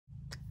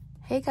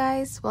Hey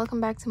guys, welcome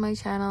back to my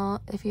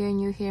channel. If you're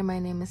new here, my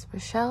name is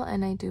Rochelle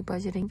and I do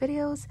budgeting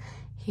videos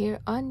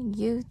here on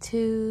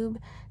YouTube.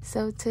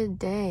 So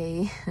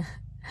today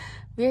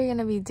we're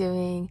gonna be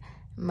doing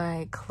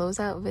my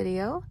closeout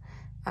video,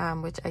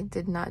 which I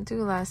did not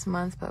do last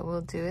month, but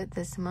we'll do it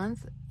this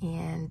month.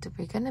 And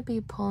we're gonna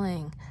be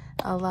pulling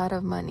a lot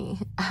of money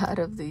out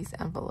of these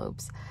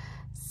envelopes.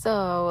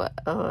 So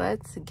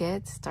let's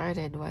get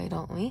started, why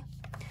don't we?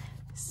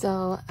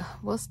 So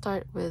we'll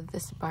start with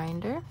this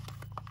binder.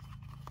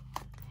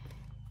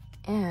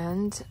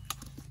 And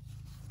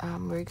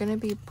we're gonna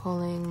be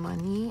pulling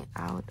money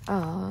out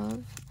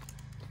of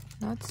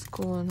not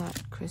school,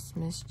 not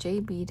Christmas,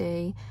 JB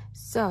Day.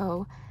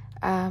 So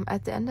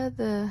at the end of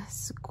the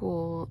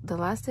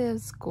last day of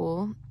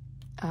school,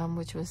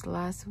 which was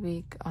last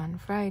week on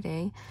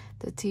Friday,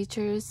 the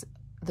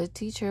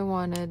teacher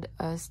wanted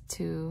us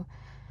to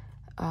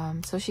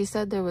so she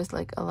said there was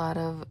like a lot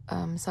of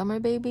summer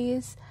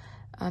babies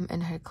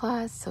in her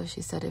class. So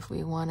she said if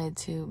we wanted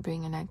to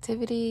bring an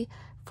activity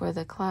for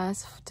the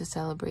class to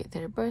celebrate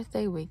their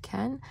birthday, we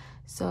can.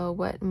 So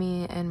what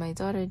me and my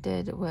daughter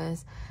did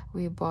was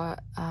we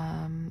bought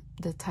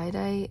the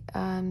tie-dye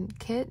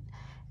kit,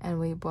 and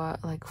we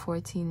bought like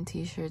 14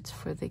 t-shirts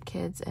for the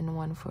kids and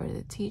one for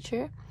the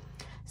teacher.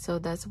 So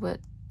that's what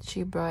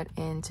she brought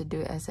in to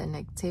do as an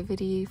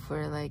activity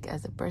for like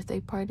as a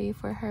birthday party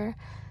for her.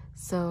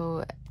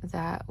 So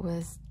that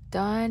was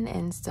done,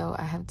 and so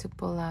I have to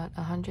pull out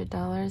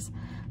 $100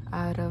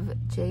 out of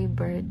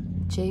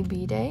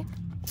JB Day.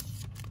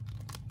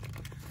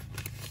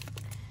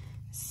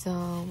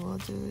 So we'll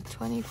do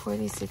 20,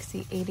 40,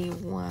 60,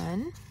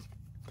 81,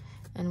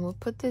 and we'll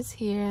put this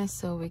here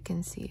so we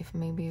can see if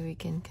maybe we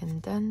can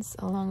condense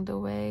along the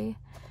way.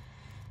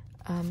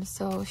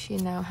 So she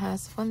now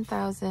has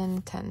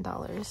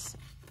 $1,010.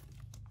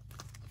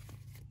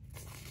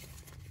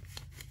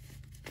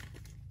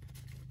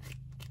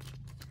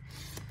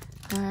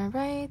 All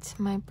right,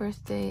 my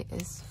birthday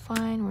is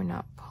fine. We're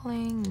not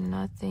pulling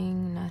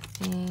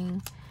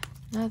nothing.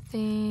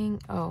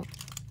 Oh,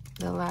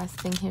 the last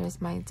thing here is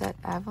my debt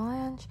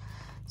avalanche.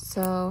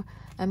 So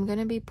I'm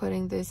gonna be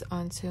putting this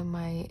onto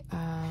my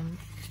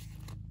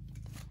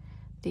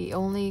the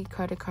only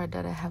credit card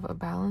that I have a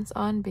balance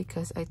on,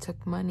 because I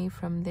took money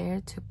from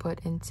there to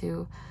put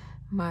into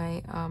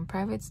my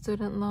private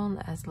student loan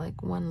as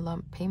like one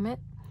lump payment.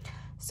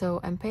 So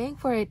I'm paying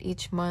for it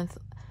each month,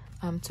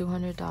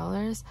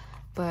 $200,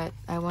 but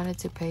I wanted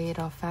to pay it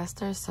off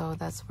faster, so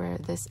that's where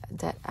this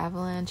debt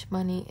avalanche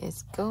money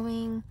is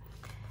going.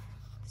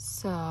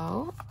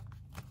 So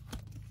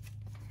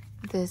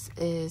this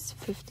is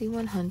 50,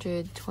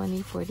 100,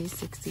 20, 40,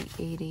 60,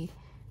 80,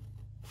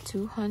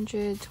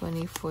 200,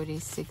 20, 40,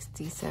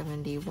 60,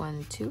 70,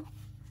 1, 2.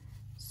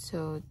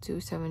 So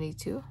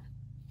 272,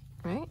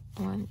 right?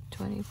 1,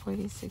 20,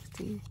 40,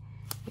 60,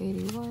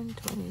 81,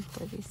 20,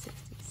 40,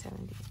 60,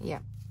 70. Yeah.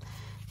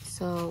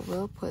 So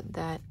we'll put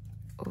that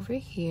over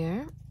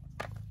here.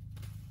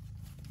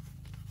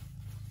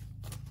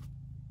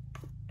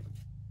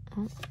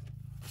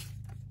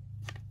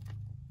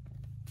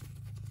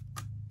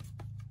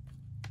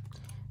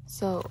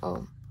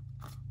 So,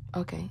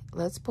 okay,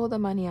 let's pull the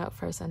money out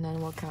first and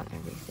then we'll count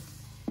everything.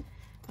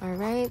 All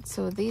right,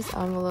 so these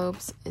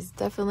envelopes is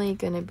definitely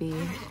gonna be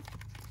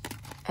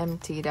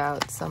emptied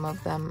out, some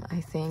of them,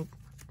 I think.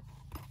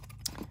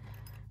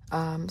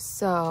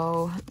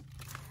 So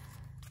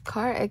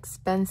car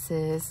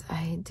expenses,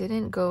 I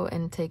didn't go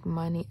and take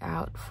money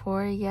out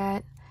for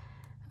yet,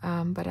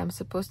 but I'm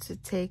supposed to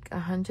take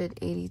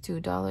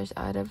 $182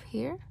 out of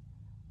here.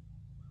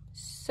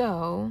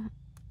 So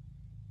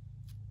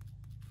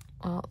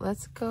well,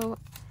 let's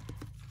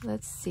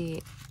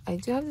see. I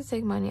do have to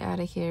take money out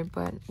of here,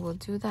 but we'll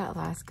do that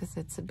last because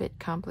it's a bit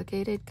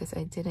complicated, because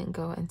I didn't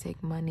go and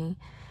take money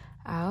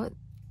out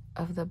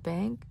of the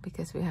bank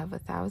because we have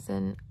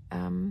 1,000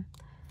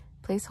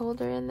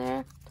 placeholder in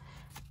there.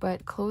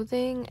 But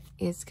clothing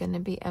is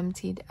gonna be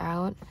emptied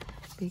out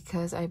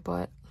because I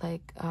bought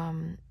like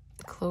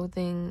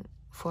clothing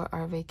for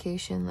our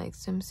vacation, like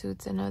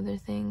swimsuits and other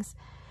things.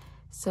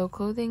 So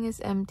clothing is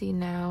empty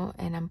now,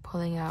 and I'm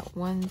pulling out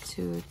 1,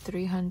 2,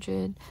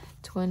 300,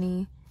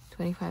 20,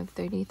 25,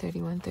 30,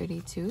 31,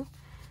 32.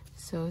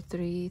 So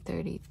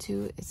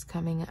 332 is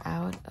coming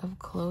out of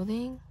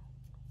clothing.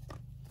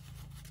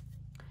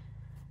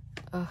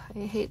 Oh, I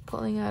hate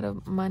pulling out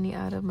of money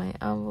out of my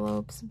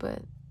envelopes,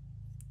 but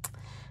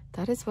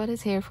that is what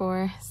it's here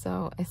for,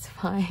 so it's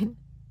fine.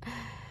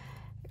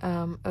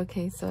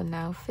 Okay, so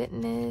now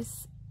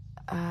fitness.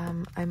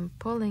 I'm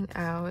pulling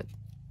out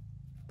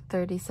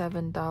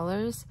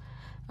 $37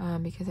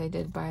 because I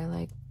did buy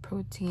like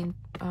protein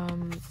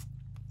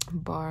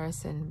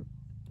bars and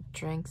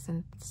drinks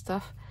and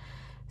stuff.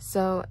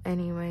 So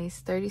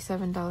anyways,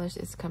 $37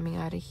 is coming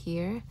out of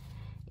here,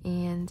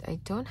 and I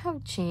don't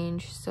have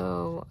change,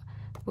 so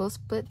we'll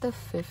split the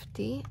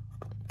 50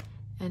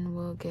 and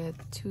we'll get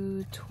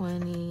 2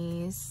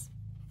 20s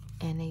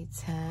and a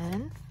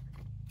 10.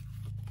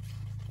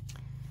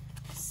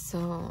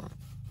 So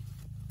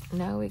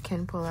now we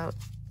can pull out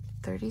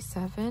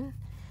 37.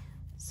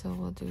 So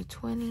we'll do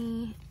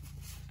 20,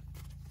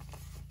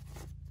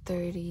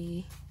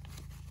 30,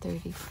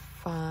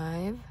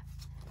 35,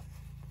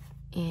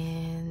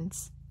 and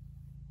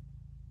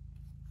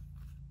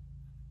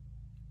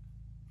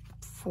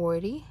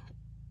 40,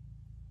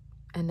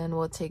 and then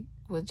we'll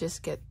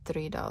just get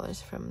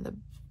 $3 from the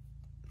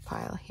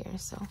pile here.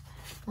 So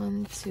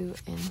 1, 2,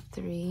 and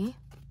 3.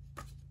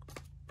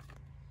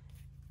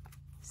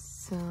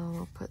 So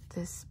we'll put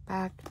this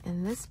back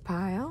in this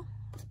pile.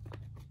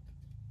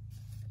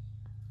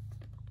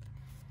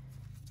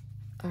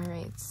 All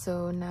right,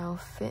 so now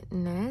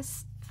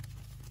fitness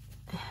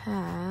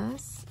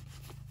has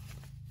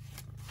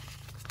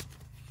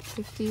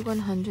 50,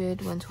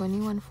 100, 120,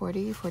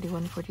 140,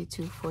 41,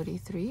 42,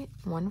 43,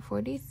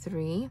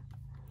 143.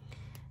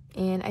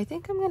 And I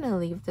think I'm gonna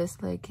leave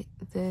this like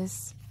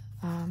this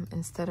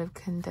instead of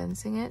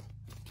condensing it,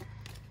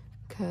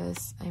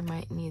 because I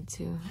might need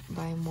to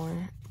buy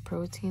more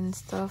protein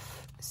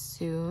stuff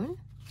soon.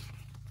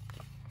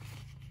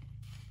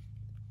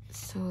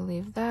 So we'll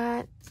leave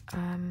that.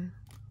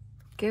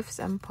 Gifts,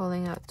 I'm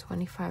pulling out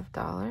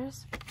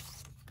 $25.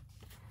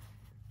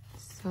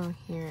 So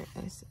here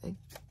is a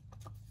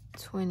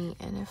 20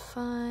 and a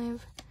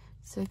 5.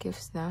 So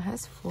gifts now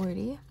has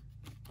 40.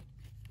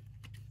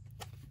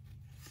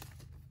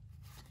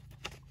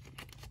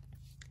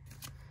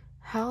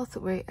 Health,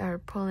 we are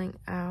pulling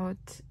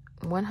out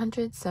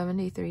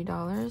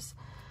 $173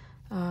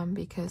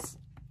 because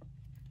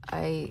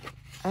I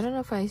don't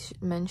know if I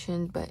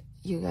mentioned, but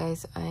you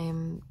guys,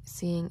 I'm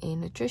seeing a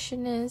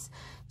nutritionist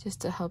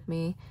just to help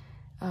me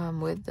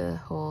with the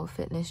whole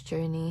fitness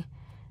journey.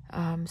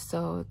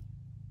 So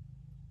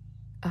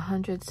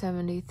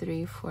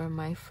 173 for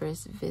my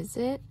first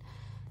visit.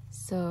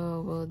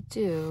 So we'll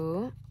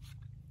do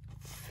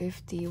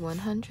 50,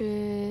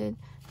 100,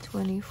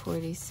 20,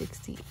 40,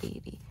 60,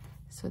 80.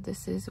 So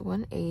this is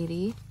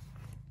 180.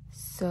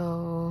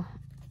 So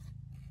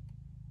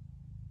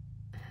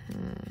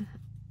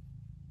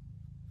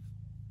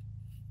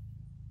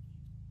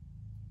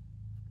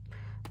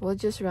we'll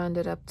just round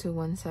it up to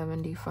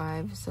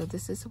 175. So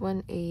this is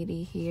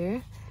 180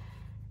 here,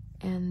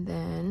 and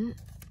then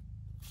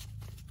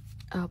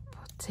I'll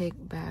take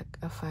back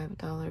a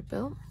 $5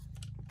 bill.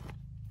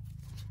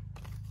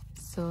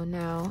 So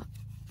now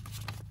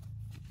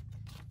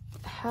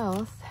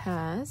health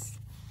has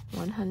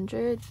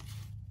 100,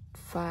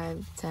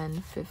 5,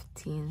 10,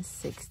 15,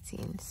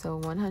 16. So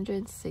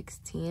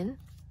 116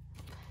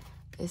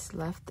 is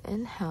left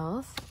in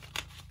health.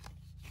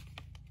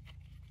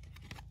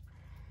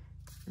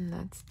 And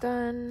that's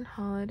done.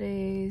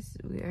 Holidays,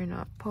 we are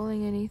not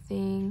pulling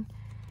anything,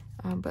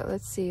 but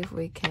let's see if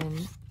we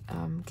can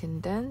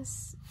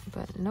condense.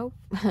 But nope.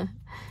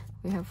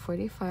 We have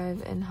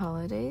 45 in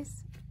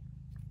holidays.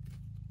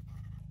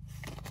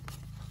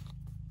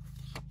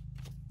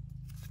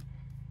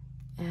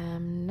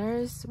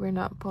 Nurse, we're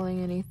not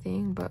pulling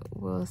anything, but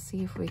we'll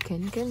see if we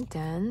can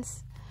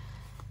condense.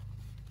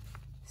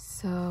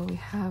 So we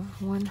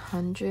have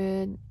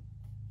 100,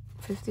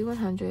 50,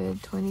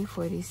 100, 20,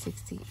 40,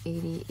 60,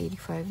 80,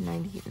 85,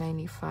 90,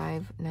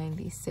 95,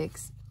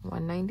 96,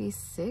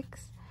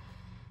 196.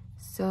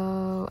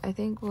 So I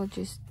think we'll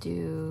just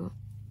do,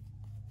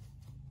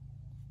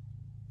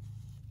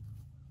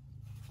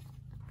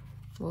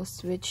 we'll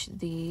switch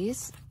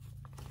these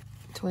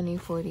 20,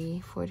 40,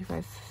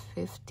 45,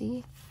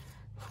 50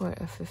 for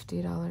a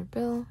 $50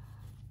 bill.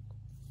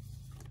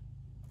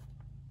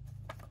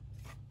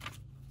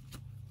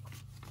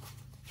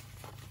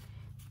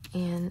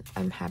 And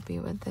I'm happy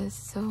with this.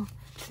 So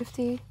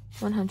 50,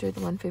 100,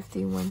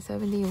 150,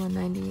 170,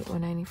 190,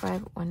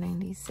 195,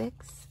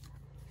 196.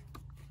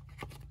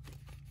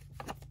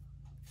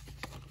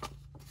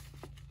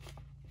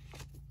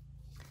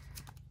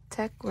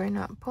 Tech, we're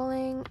not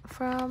pulling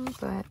from,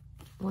 but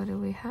what do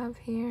we have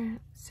here?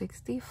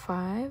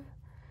 65.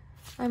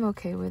 I'm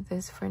okay with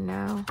this for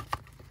now,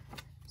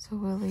 so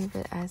we'll leave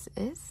it as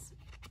is.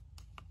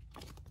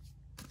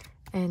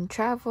 And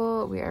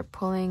travel, we are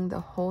pulling the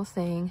whole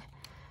thing.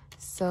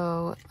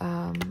 So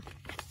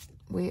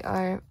we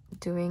are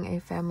doing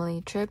a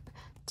family trip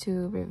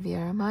to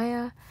Riviera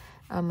Maya.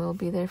 We'll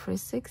be there for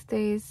 6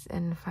 days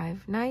and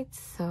 5 nights.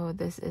 So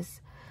this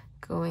is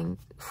going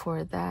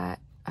for that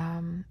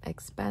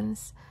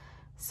expense.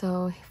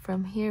 So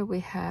from here we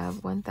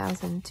have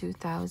 1,000,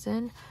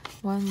 2,000,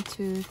 1,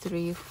 2,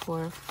 3,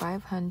 4,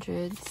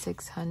 500,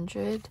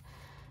 600,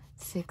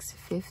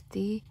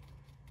 650,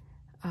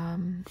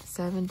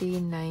 70,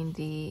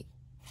 90,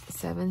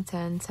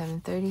 710,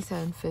 730,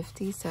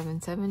 750,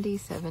 770,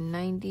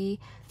 790,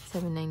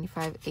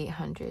 795,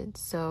 800.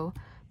 So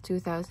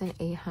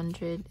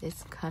 2,800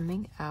 is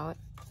coming out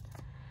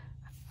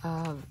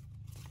of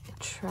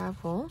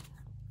travel.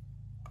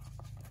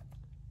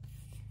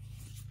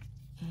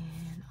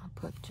 And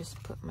I'll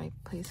just put my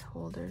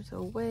placeholders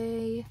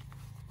away.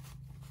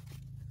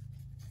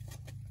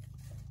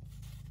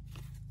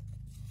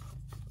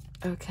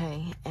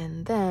 Okay,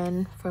 and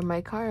then for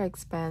my car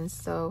expense,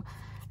 so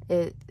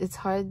it's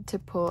hard to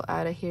pull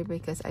out of here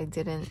because I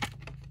didn't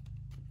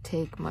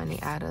take money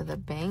out of the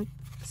bank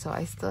So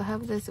I still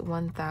have this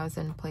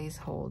 1,000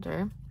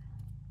 placeholder.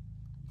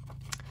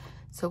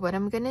 So what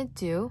I'm gonna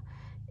do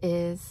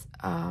is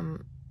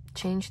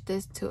change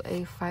this to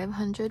a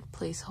 500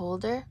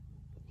 placeholder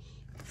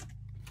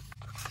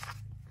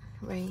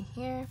right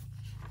here.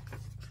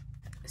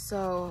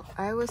 So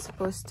I was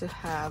supposed to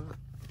have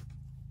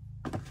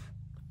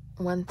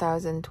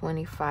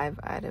 1,025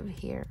 out of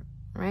here,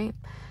 right?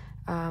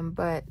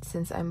 But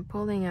since I'm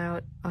pulling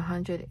out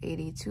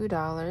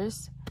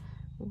 $182,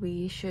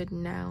 we should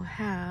now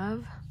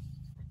have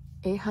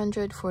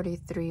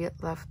 843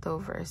 left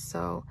over.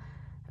 So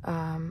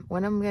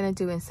what I'm gonna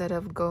do, instead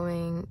of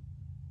going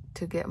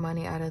to get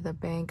money out of the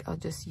bank, I'll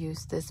just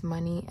use this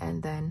money,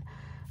 and then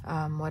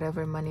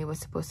whatever money was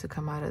supposed to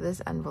come out of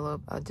this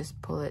envelope, I'll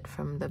just pull it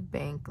from the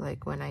bank,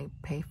 like when I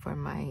pay for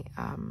my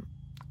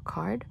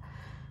card.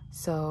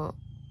 So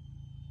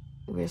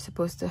we're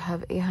supposed to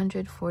have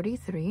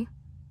 843.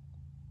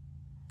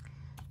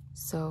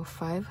 So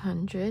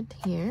 500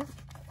 here,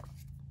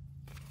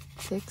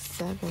 6,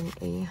 7,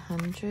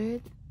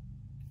 800,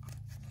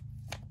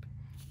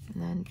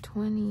 and then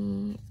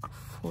 20,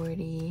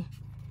 40,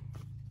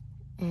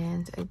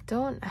 and I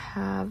don't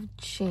have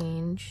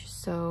change,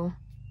 so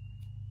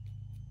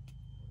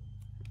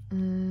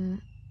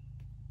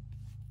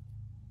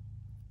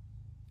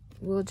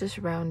we'll just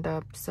round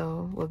up.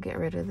 So we'll get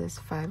rid of this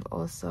 5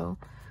 also.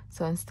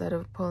 So instead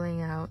of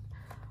pulling out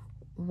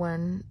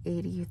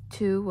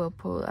 182, we'll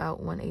pull out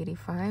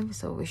 185.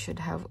 So we should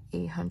have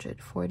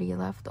 840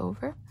 left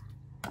over.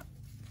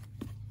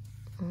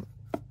 It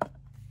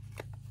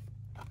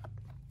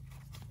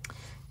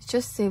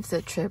just saves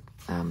a trip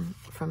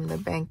from the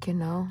bank, you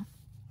know.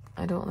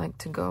 I don't like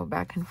to go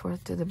back and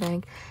forth to the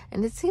bank.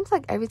 And it seems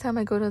like every time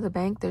I go to the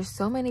bank, there's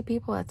so many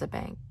people at the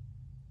bank.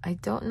 I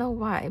don't know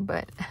why,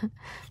 but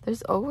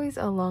there's always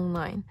a long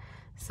line.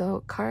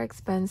 So car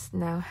expense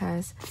now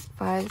has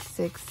 5,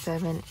 6,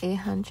 7,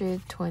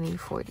 820,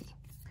 40.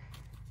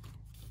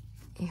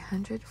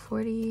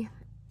 840.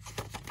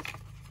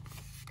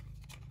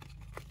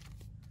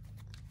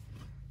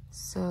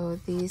 So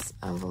these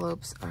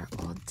envelopes are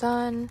all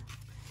done.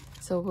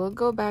 So we'll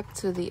go back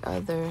to the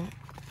other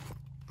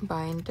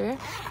binder,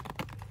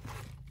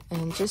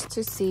 and just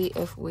to see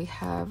if we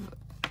have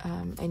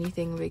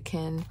anything we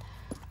can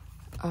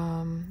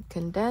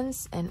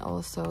condense, and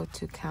also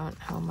to count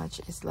how much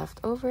is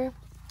left over.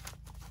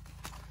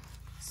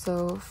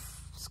 So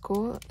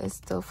school is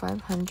still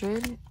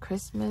 500.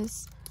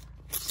 Christmas,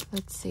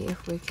 let's see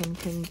if we can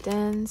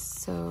condense.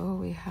 So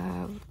we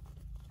have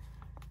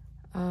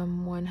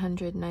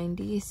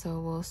 190, so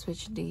we'll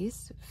switch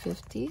these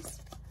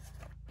 50s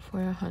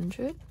for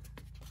 100.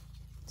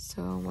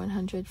 So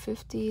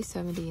 150,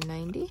 70,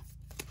 90.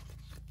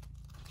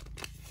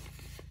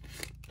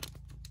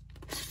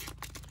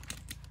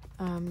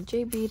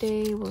 JB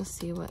Day, we'll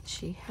see what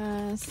she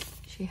has.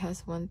 She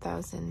has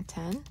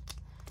 1,010.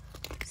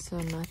 So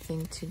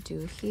nothing to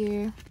do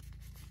here.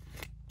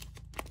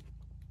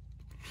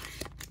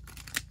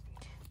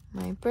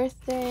 My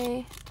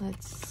birthday,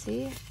 let's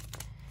see.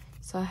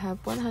 So I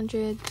have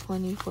 100,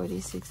 20,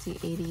 40, 60,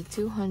 80,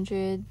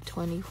 200,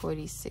 20,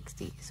 40,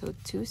 60. So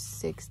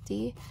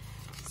 260.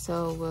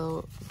 So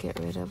we'll get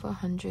rid of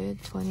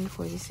 100, 20,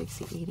 40,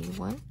 60,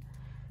 81.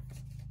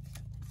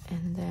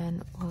 And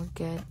then we'll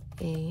get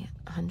a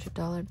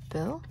 $100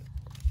 bill.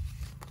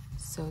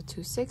 So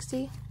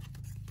 260.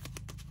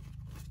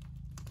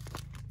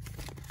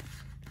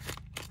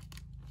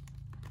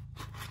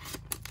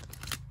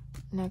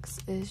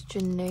 Next is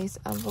Janae's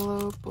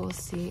envelope. We'll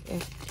see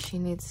if she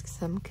needs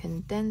some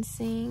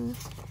condensing.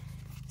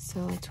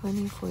 So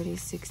 20, 40,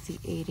 60,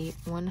 80,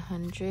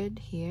 100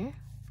 here.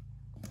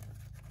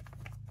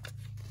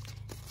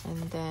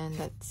 And then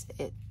that's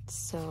it.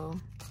 So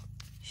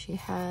she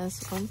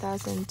has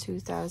 1,000,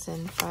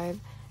 2,000, 5,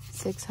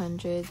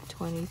 600,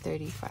 20,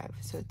 35.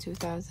 So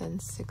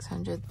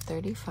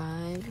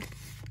 2,635.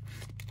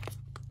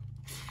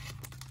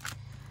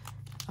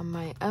 On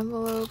my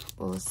envelope,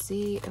 we'll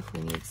see if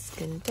we need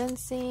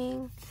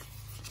condensing.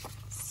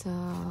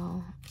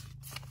 So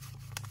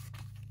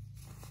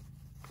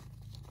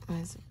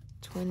it's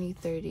 20,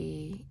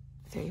 30,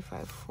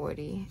 35,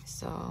 40.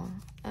 So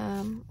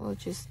we'll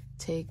just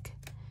take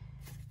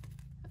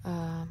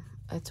a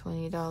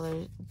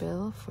 $20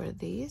 bill for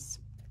these.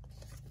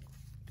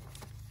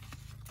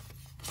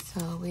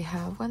 So we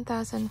have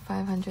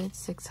 1,500,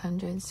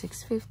 600,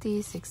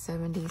 650,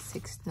 670,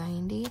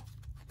 690,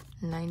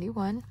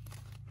 91.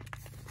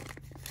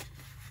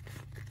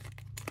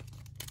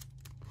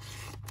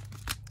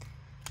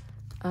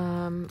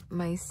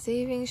 My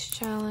savings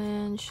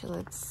challenge,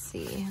 let's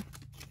see.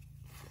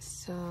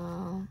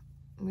 So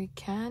we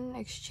can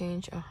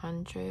exchange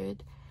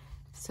 100.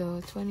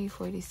 So 20,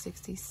 40,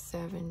 60,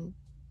 70,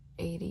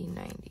 80,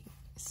 90.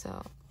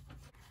 So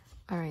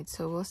all right,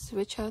 so we'll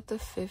switch out the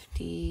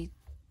 50,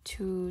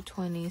 2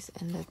 20s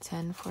and the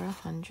 10 for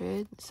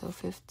 100. So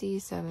 50,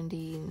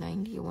 70,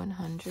 90,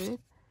 100.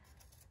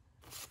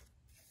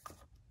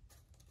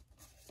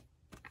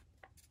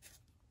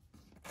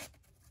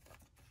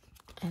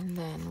 And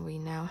then we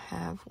now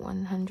have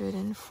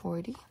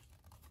 140.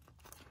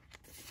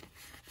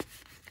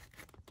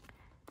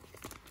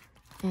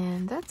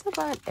 And that's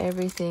about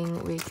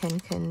everything we can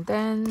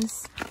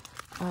condense.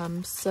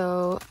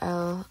 So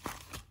I'll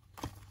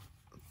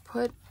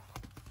put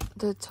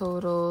the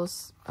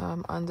totals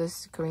on the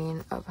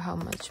screen of how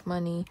much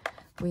money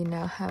we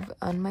now have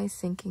on my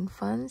sinking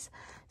funds.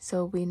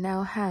 So we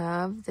now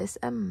have this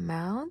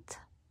amount.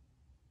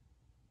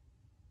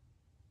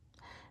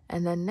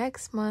 And then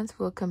next month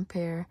we'll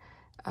compare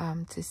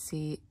to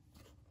see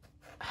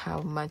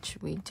how much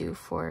we do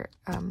for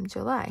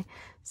July.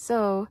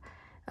 So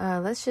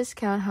let's just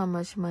count how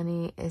much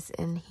money is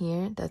in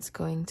here that's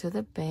going to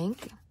the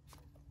bank.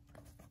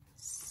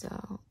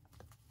 So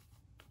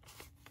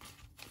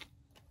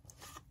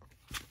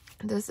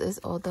this is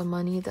all the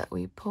money that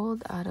we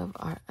pulled out of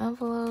our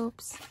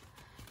envelopes.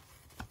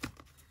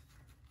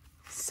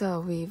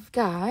 So we've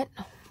got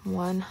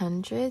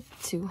 100,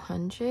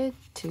 200,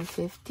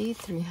 250,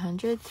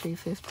 300,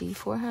 350,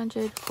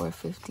 400,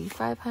 450,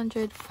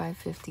 500,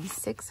 550,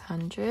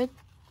 600,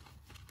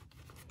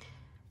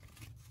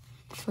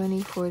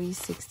 20, 40,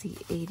 60,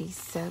 80,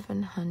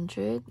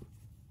 700,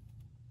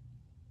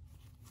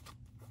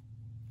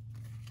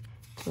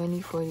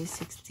 20, 40,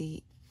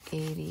 60,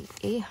 80,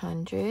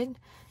 800,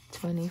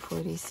 20,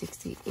 40,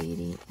 60,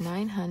 80,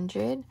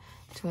 900,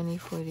 20,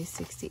 40,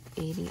 60,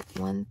 80,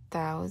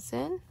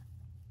 1000.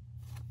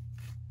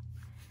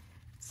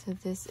 So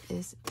this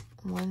is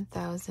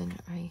 1000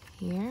 right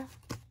here.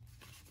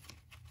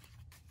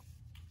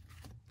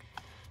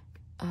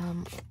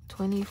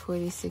 20,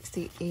 40,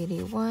 60,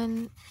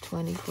 81,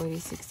 20, 40,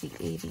 60,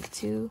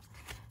 82,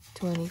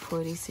 20,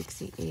 40,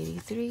 60,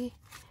 83,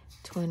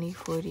 20,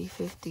 40,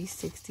 50,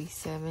 60,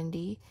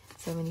 70,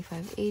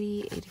 75,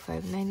 80,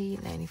 85, 90,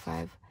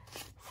 95,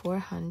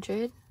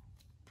 400.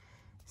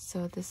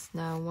 So this is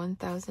now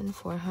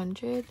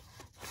 1,400,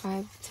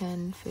 5,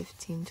 10,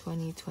 15,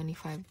 20,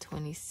 25,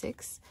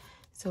 26.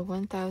 So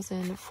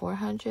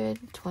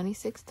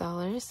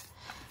 $1,426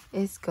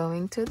 is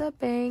going to the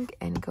bank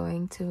and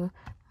going to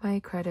my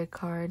credit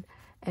card,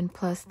 and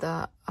plus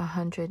the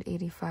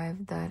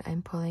 185 that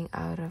I'm pulling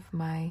out of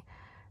my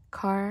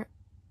car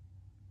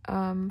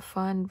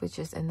fund, which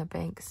is in the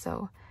bank.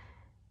 So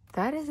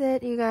that is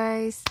it, you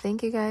guys.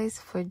 Thank you guys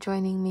for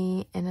joining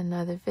me in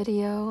another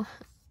video.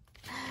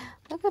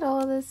 Look at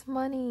all this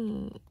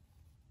money.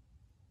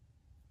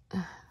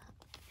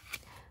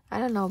 I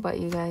don't know about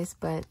you guys,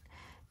 but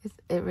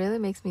it really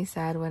makes me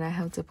sad when I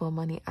have to pull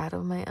money out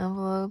of my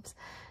envelopes.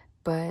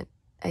 But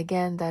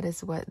again, that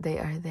is what they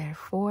are there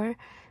for.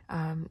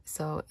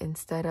 So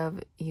instead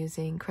of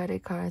using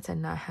credit cards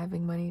and not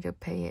having money to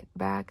pay it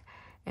back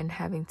and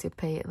having to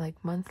pay it like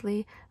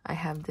monthly, I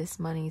have this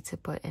money to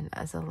put in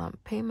as a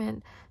lump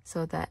payment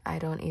so that I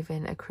don't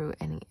even accrue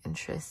any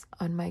interest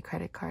on my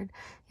credit card.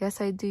 Yes,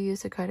 I do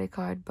use a credit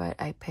card,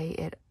 but I pay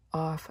it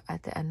off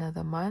at the end of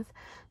the month,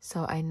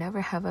 so I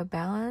never have a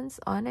balance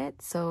on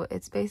it. So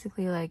it's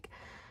basically like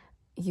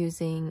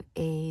using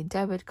a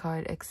debit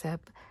card,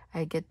 except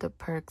I get the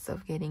perks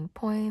of getting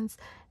points.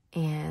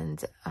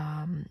 And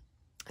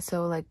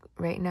so like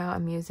right now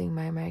I'm using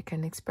my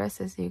American Express,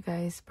 as you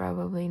guys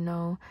probably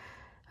know,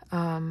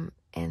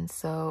 and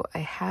so I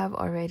have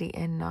already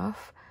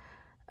enough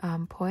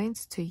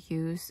points to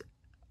use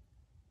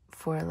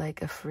for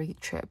like a free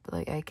trip.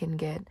 Like I can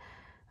get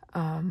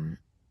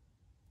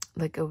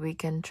like a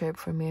weekend trip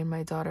for me and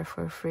my daughter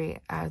for free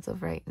as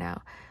of right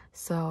now.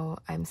 So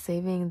I'm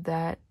saving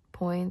that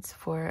points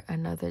for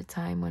another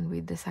time when we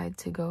decide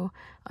to go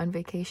on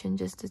vacation,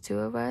 just the two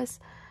of us,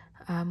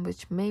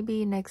 which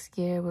maybe next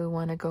year we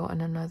want to go on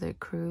another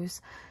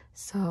cruise.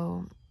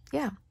 So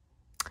yeah,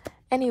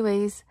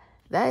 anyways,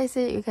 that is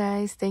it, you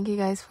guys. Thank you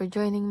guys for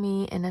joining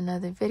me in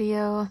another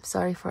video.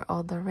 Sorry for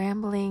all the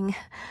rambling,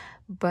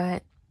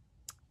 but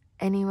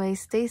anyway,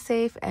 stay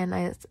safe, and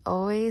as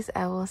always,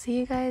 I will see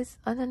you guys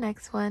on the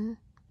next one.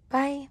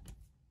 Bye.